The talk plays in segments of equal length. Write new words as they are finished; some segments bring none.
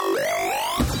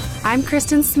I'm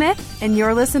Kristen Smith, and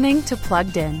you're listening to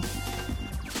Plugged In.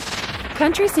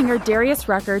 Country singer Darius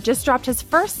Rucker just dropped his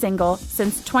first single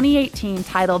since 2018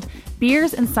 titled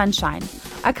Beers and Sunshine.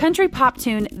 A country pop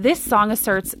tune, this song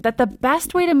asserts that the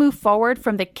best way to move forward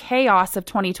from the chaos of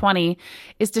 2020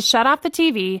 is to shut off the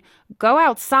TV, go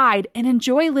outside, and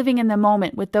enjoy living in the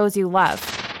moment with those you love.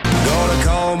 Gonna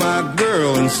call my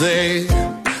girl and say,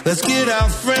 let's get our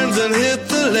friends and hit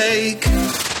the lake.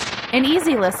 An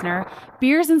easy listener,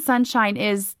 Beers and Sunshine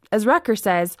is, as Rucker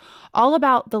says, all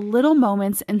about the little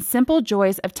moments and simple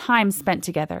joys of time spent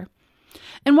together.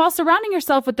 And while surrounding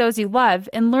yourself with those you love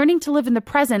and learning to live in the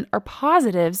present are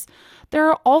positives, there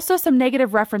are also some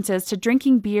negative references to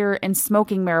drinking beer and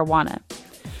smoking marijuana.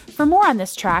 For more on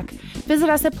this track, visit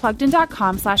us at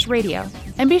pluggedin.com/radio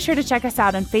and be sure to check us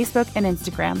out on Facebook and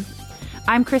Instagram.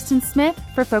 I'm Kristen Smith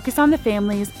for Focus on the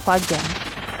Family's Plugged In.